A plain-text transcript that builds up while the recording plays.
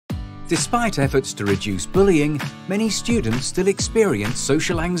Despite efforts to reduce bullying, many students still experience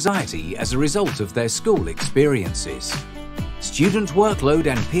social anxiety as a result of their school experiences. Student workload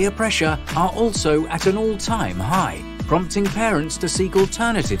and peer pressure are also at an all-time high, prompting parents to seek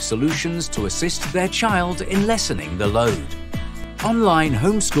alternative solutions to assist their child in lessening the load. Online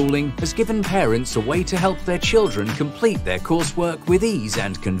homeschooling has given parents a way to help their children complete their coursework with ease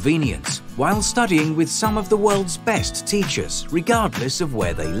and convenience, while studying with some of the world's best teachers, regardless of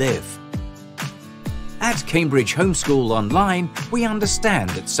where they live. At Cambridge Homeschool Online, we understand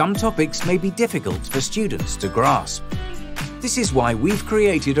that some topics may be difficult for students to grasp. This is why we've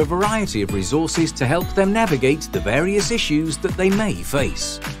created a variety of resources to help them navigate the various issues that they may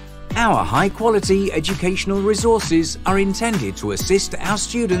face. Our high-quality educational resources are intended to assist our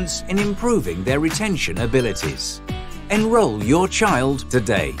students in improving their retention abilities. Enroll your child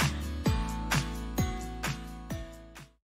today.